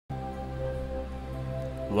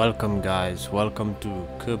Welcome guys, welcome to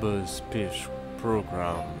Kerbal Space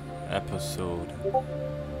Program episode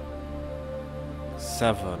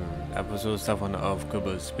 7. Episode 7 of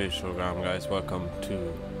Kerbal Space Program, guys. Welcome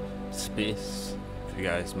to space. If you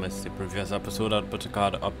guys missed the previous episode, I'll put a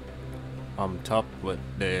card up on top with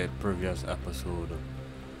the previous episode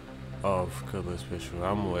of Kerbal Space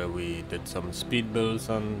Program where we did some speed builds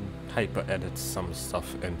and hyper edit some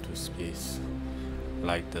stuff into space,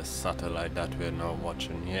 like the satellite that we're now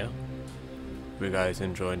watching here. If you guys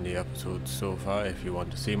enjoying the episode so far, if you want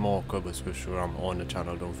to see more Kerbal Space Program on the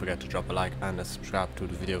channel, don't forget to drop a like and a subscribe to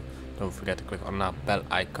the video. Don't forget to click on that bell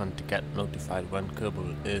icon to get notified when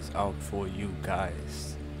Kerbal is out for you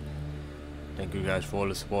guys. Thank you guys for all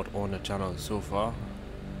the support on the channel so far.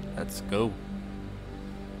 Let's go.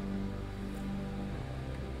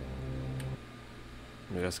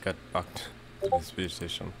 Let's get back to the space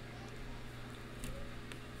station.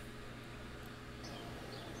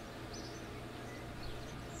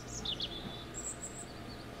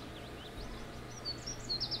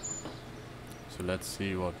 So let's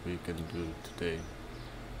see what we can do today.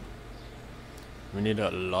 We need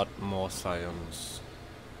a lot more science.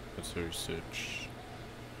 Let's research.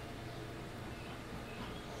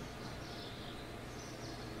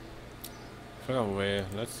 Far away,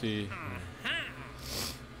 let's see.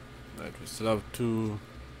 Right, we still have two.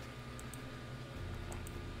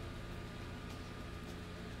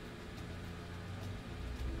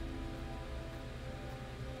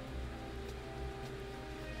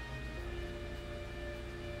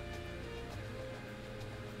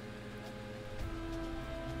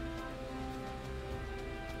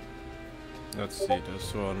 Let's see,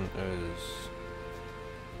 this one is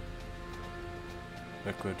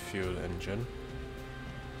liquid fuel engine.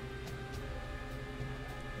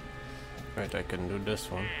 Right, I can do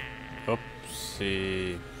this one.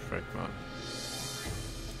 Oopsie, frick man.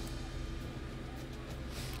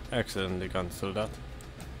 Accidentally cancelled that.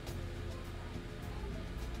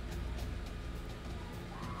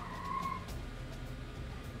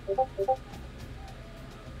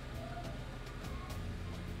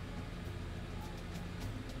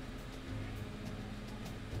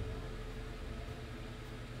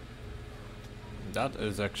 That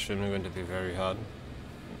is actually going to be very hard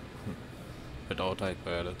without hyper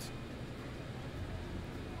edit.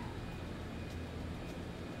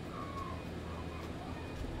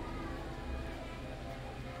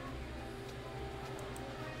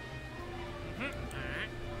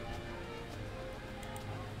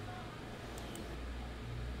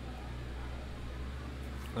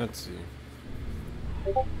 Let's see.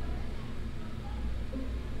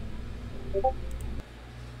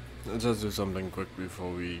 Let's just do something quick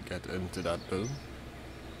before we get into that build.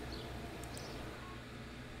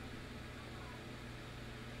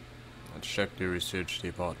 Let's check the research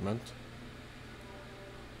department.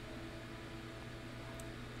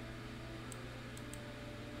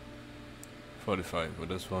 $45. With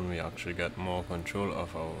this one we actually get more control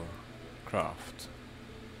of our craft.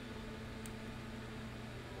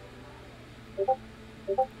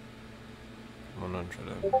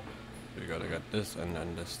 We gotta get this and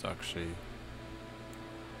then this actually.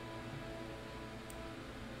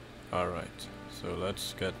 Alright, so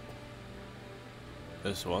let's get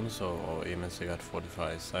this one. So our aim is to get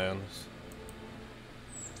 45 science.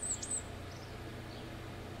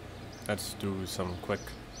 Let's do some quick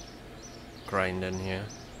grinding here.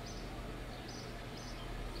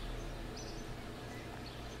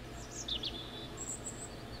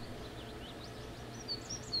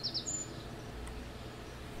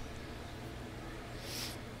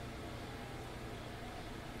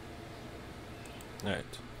 Right.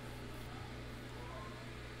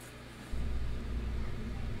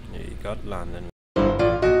 Yeah, you got landing.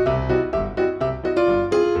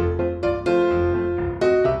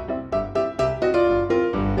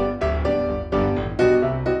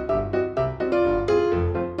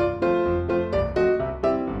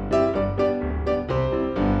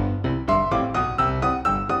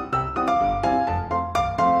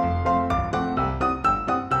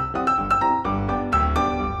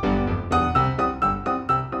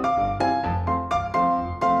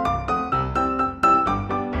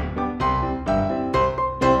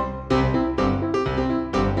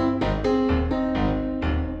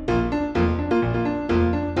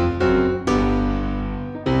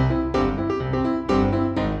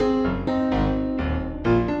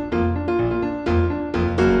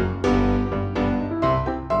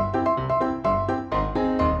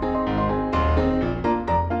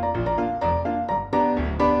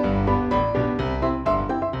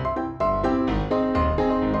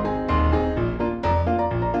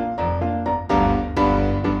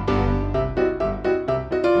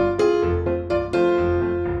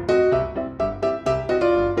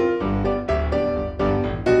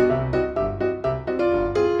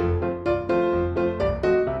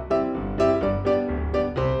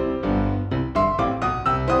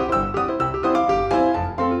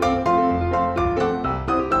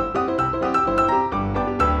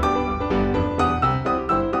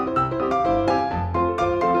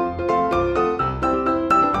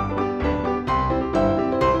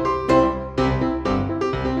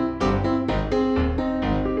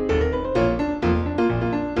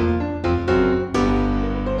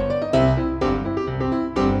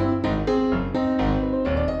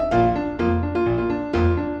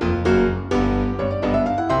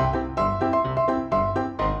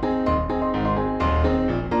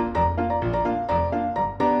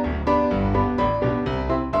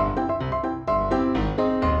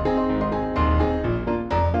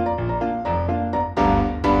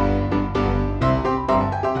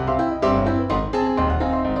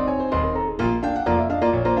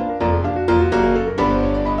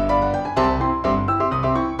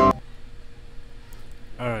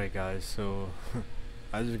 guys, so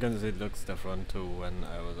as you can see, it looks different to when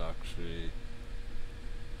I was actually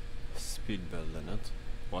speed building it.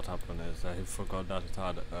 What happened is I forgot that it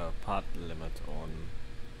had a part limit on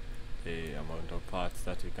the amount of parts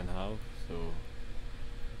that you can have, so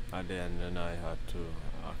at the end then I had to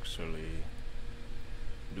actually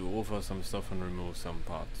do over some stuff and remove some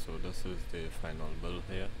parts. So this is the final build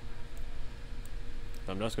here.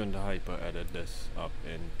 So I'm just going to hyper edit this up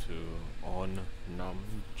into on num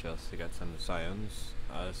just to get some science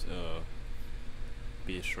as a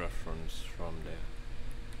base reference from there.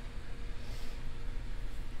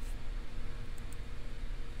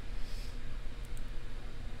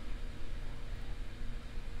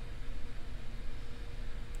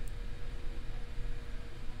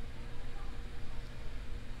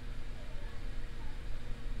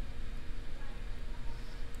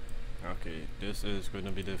 Okay, this is going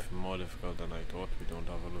to be more difficult than I thought. We don't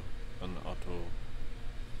have an auto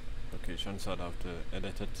location, so I'd have to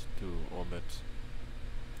edit it to orbit.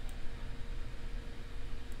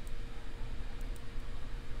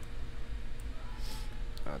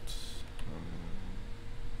 At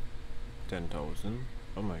 10,000.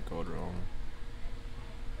 Oh my god, wrong.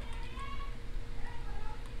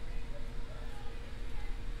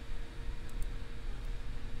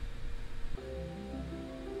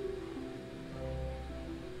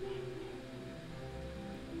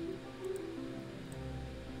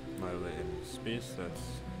 My way in space, that's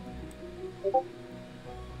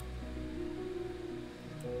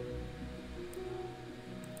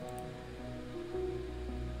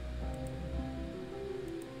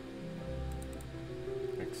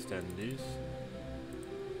extend these.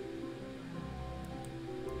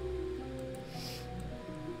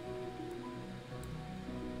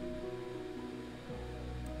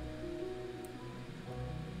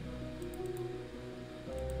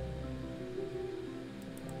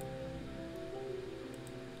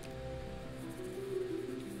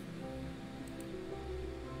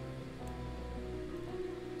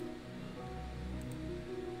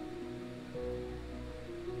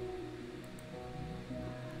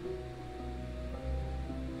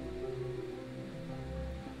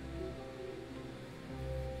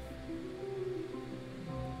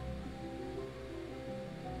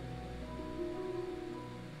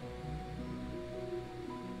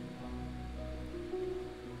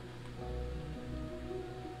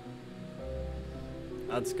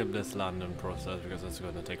 I'd skip this landing process because it's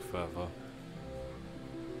going to take forever.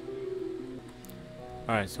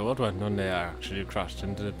 Alright, so what went on there, I actually crashed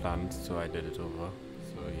into the planet, so I did it over.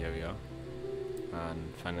 So here we are.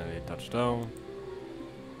 And finally touched down.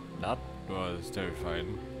 That was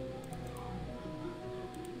terrifying.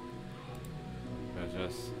 Let's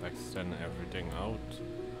just extend everything out.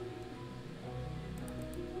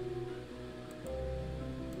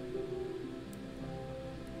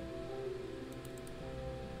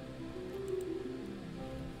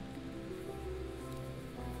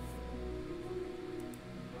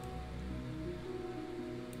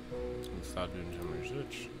 Start doing some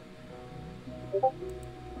research.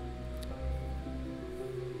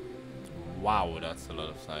 Wow, that's a lot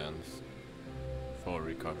of science for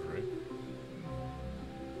recovery.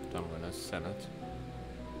 But I'm gonna send it.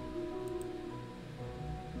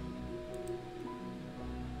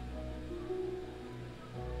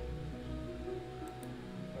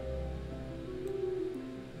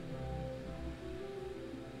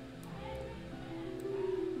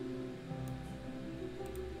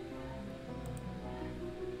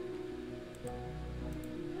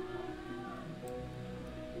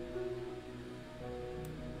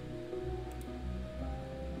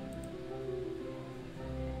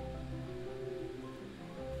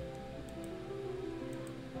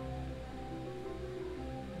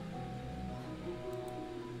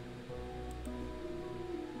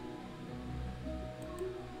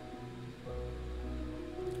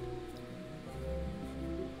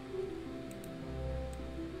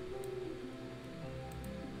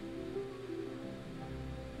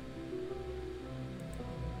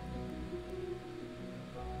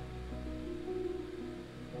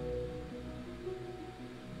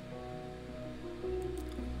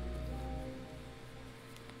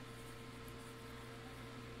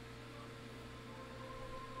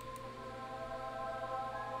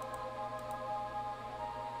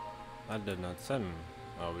 I did not send.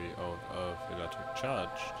 Are we out of electric charge?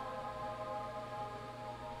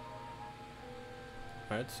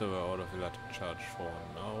 Right, so we're out of electric charge for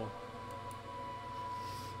now.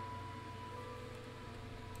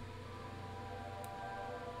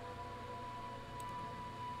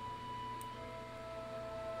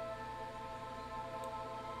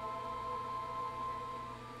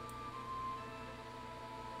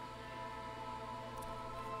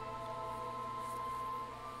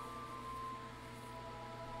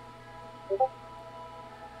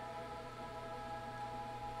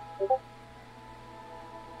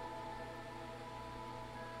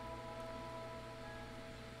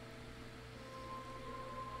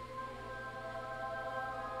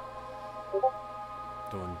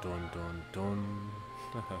 Dun dun dun dun.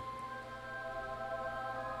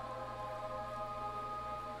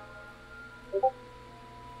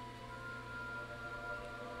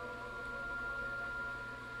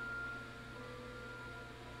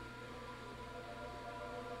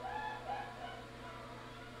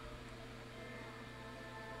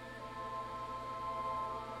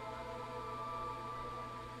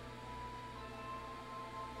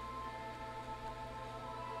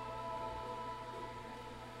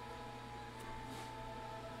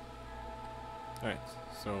 Alright,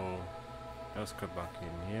 so let's go back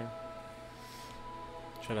in here.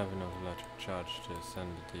 Should have enough electric charge to send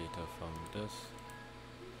the data from this.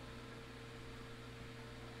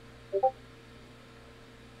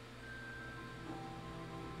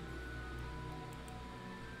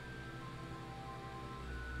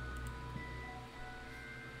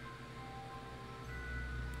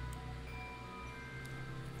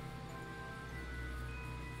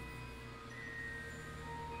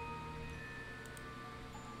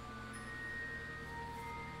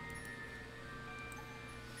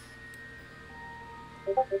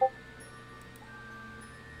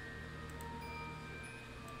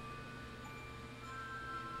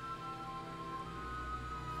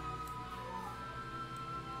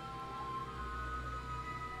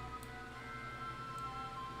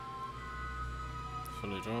 So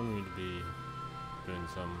later on we'll be doing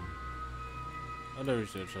some other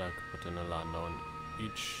research that I could put in a land on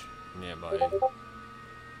each nearby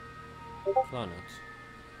planet.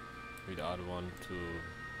 We'd add one to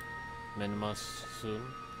Minimus soon,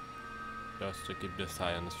 just to keep the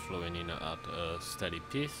science flowing in at a steady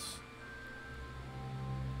pace.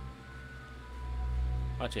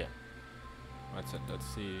 But yeah, that's it. Let's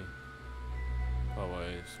see. Power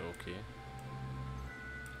is okay.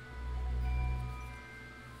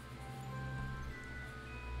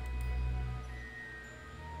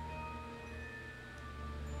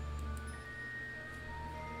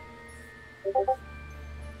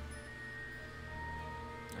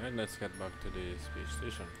 Alright, let's get back to the space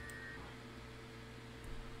station.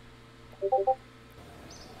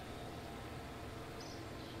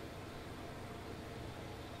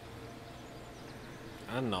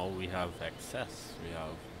 And now we have excess. We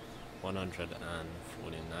have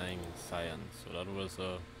 149 science. So that was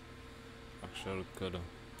a actual good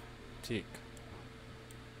take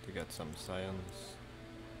to get some science.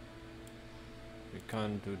 We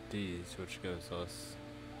can't do these, which gives us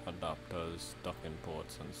adapters, docking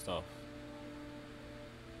ports and stuff.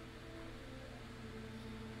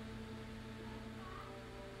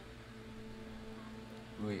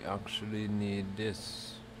 We actually need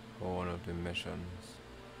this for one of the missions.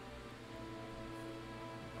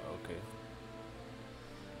 Okay.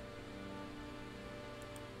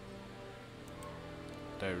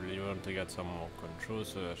 I really want to get some more control,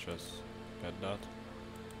 so let's just get that.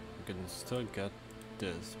 We can still get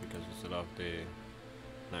this because we still have the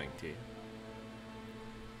 90.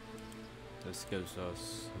 This gives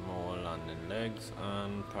us more landing legs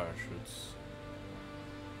and parachutes.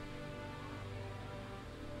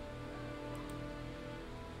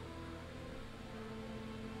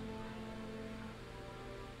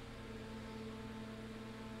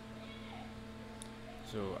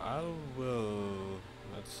 So I will,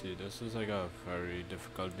 let's see, this is like a very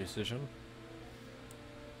difficult decision.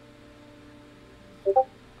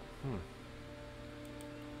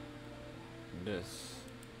 This,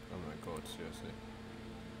 oh my god, seriously,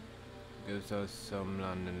 gives us some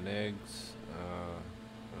landing legs,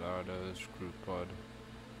 ladder, screw pod.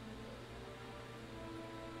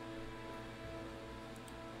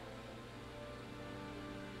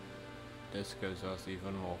 This gives us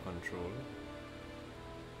even more control.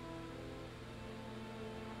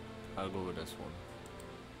 I'll go with this one.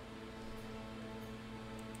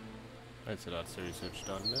 Right, so that's the research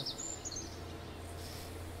done there.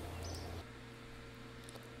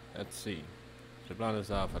 Let's see. The plan is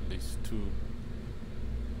to have at least 2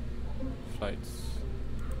 flights.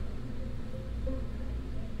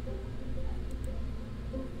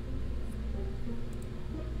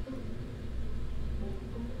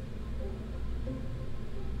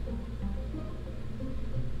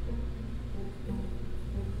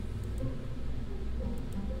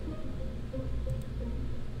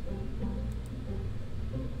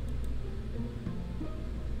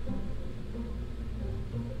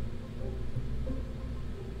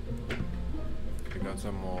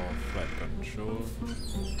 some more flight control.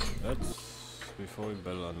 Before we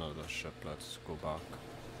build another ship, let's go back.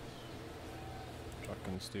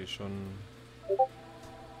 Tracking station.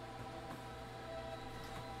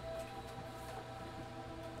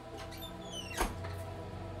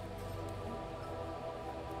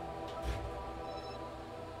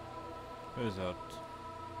 Where is that?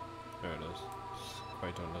 There it is. It's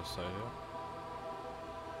quite on the side here.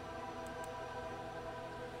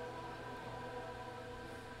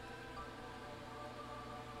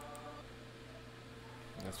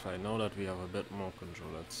 That's fine. Now that we have a bit more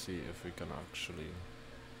control, let's see if we can actually...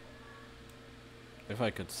 If I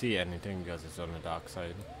could see anything because it's on the dark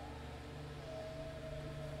side.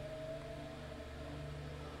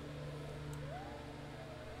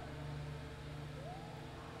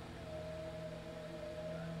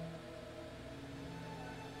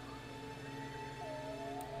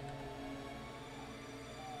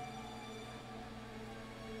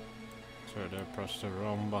 Sorry, I pressed the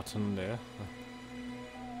wrong button there.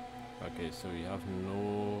 Okay, so we have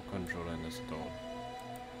no control in this at all.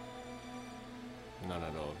 None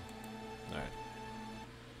at all. Alright.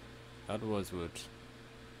 That was worth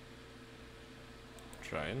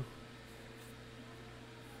trying.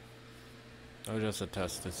 That was just a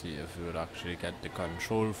test to see if we would actually get the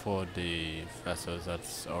control for the vessels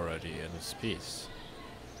that's already in space.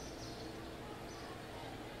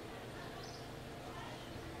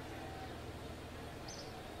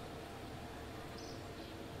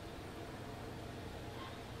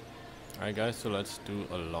 Alright guys, so let's do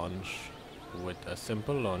a launch with a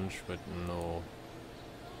simple launch with no...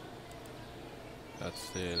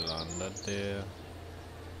 That's the landed there,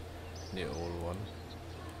 the old one.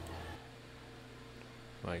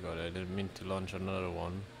 My god, I didn't mean to launch another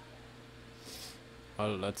one.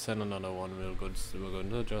 Well, let's send another one. We're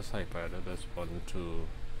going to just hyper-edit this one to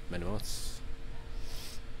Minimus.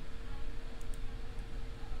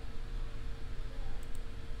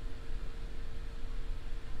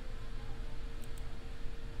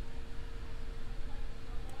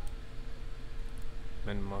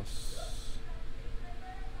 Minimus.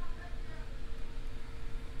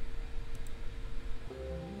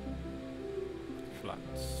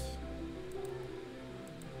 Flats.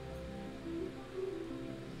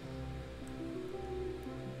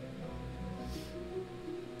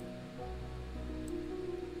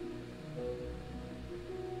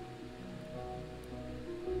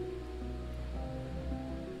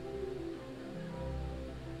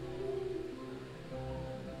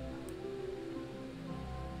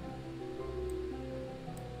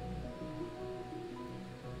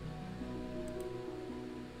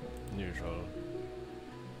 Neutral.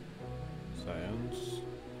 Science.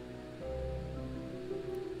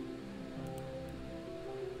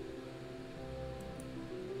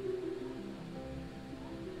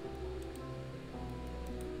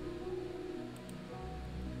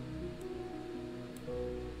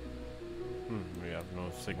 We have no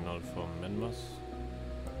signal from Minmus.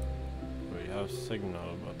 We have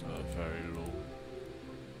signal, but very low.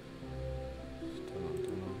 Still not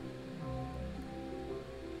enough.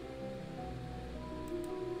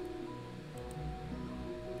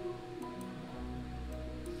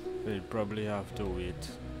 We'll probably have to wait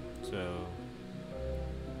till...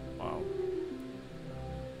 Wow.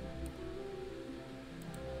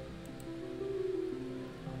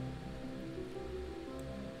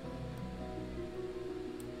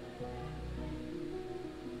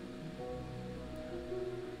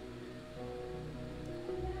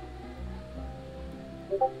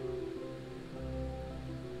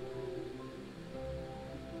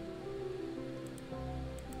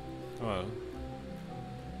 Well...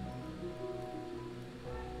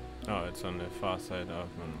 Oh, it's on the far side of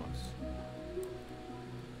Minmus.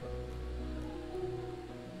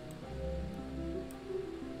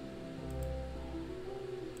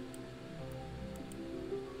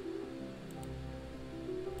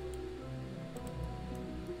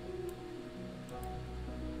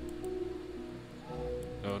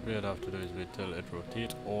 So what we'd have to do is wait till it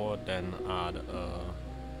rotates, or then add a...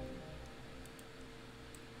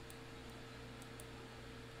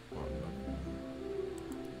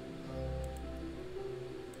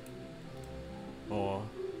 or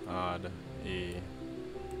add a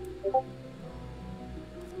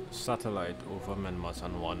satellite over Minmus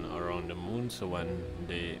and one around the moon, so when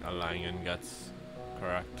the alignment gets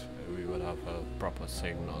correct, we would have a proper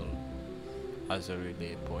signal as a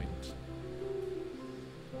relay point.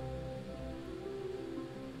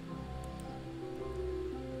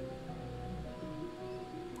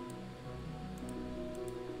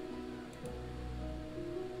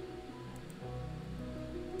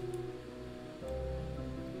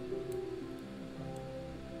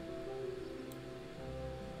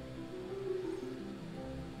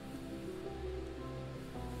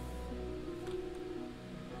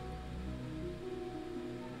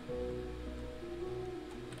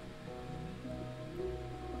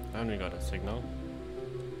 And we got a signal.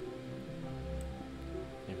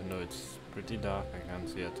 Even though it's pretty dark, I can't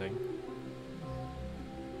see a thing.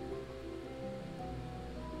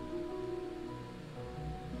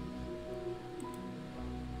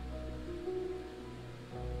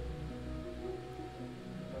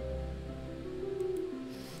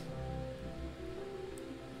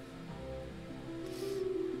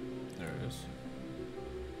 There it is.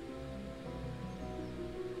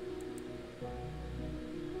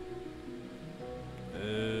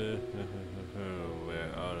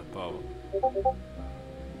 We're out of power.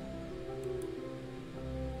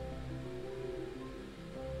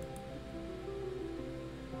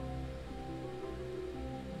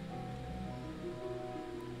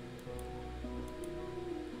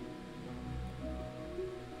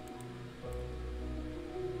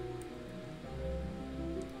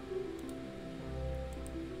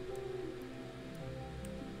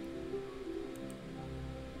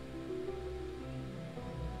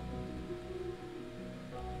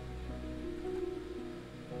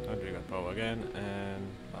 We got power again, and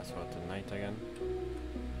that's what the night again.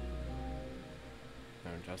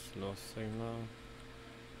 And just lost signal.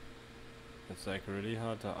 It's like really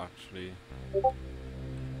hard to actually.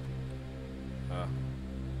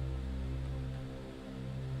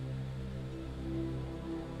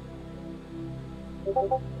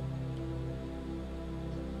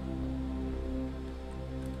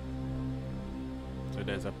 So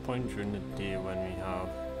there's a point during the day when we have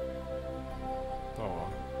power.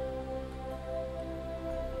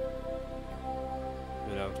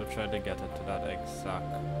 We'll have to try to get it to that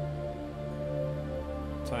exact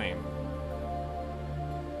time.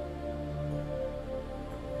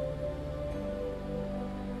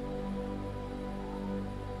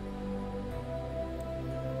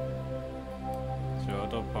 So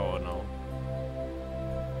out of power now.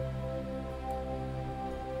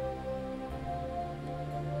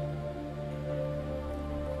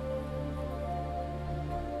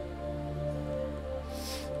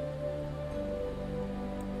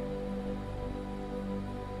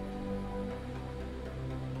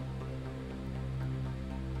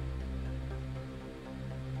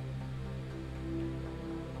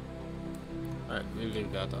 Alright, we'll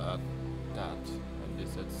leave that at that. At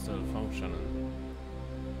least it's still functioning.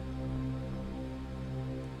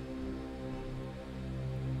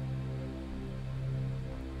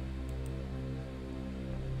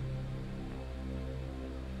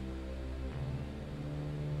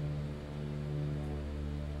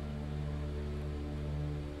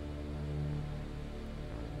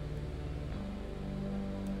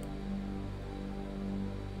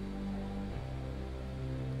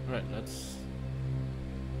 Right, let's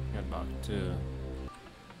get back to.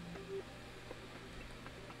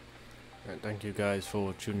 Right, thank you guys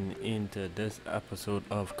for tuning in to this episode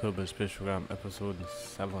of Kerbal Space Program, episode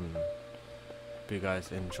 7. Hope you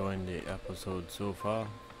guys enjoying the episode so far.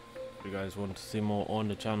 If you guys want to see more on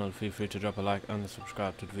the channel, feel free to drop a like and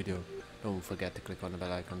subscribe to the video. Don't forget to click on the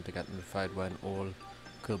bell icon to get notified when all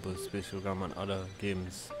Kerbal Space Program and other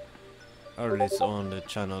games are released on the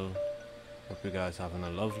channel. Hope you guys having a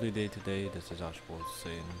lovely day today. This is Ashboard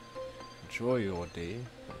saying enjoy your day.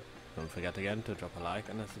 Don't forget again to drop a like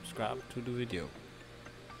and a subscribe to the video.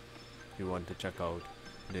 If you want to check out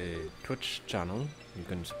the Twitch channel, you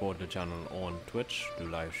can support the channel on Twitch. Do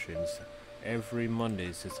live streams every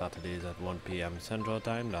Mondays to Saturdays at 1 PM Central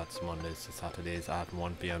Time. That's Mondays to Saturdays at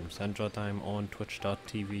 1 PM Central Time on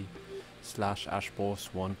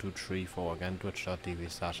twitch.tv/ashboss1234. Again,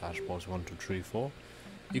 twitch.tv/ashboss1234.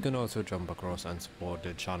 You can also jump across and support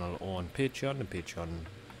the channel on Patreon. The Patreon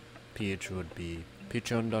page would be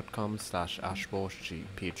patreon.com/ashbossg.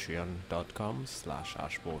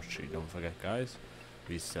 Patreon.com/ashbossg. Don't forget, guys,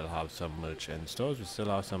 we still have some merch in stores. We still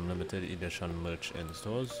have some limited edition merch in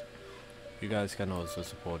stores. You guys can also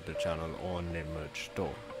support the channel on the merch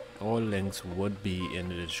store. All links would be in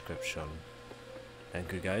the description.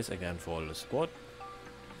 Thank you guys again for all the support.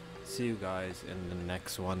 See you guys in the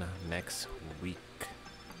next one next week.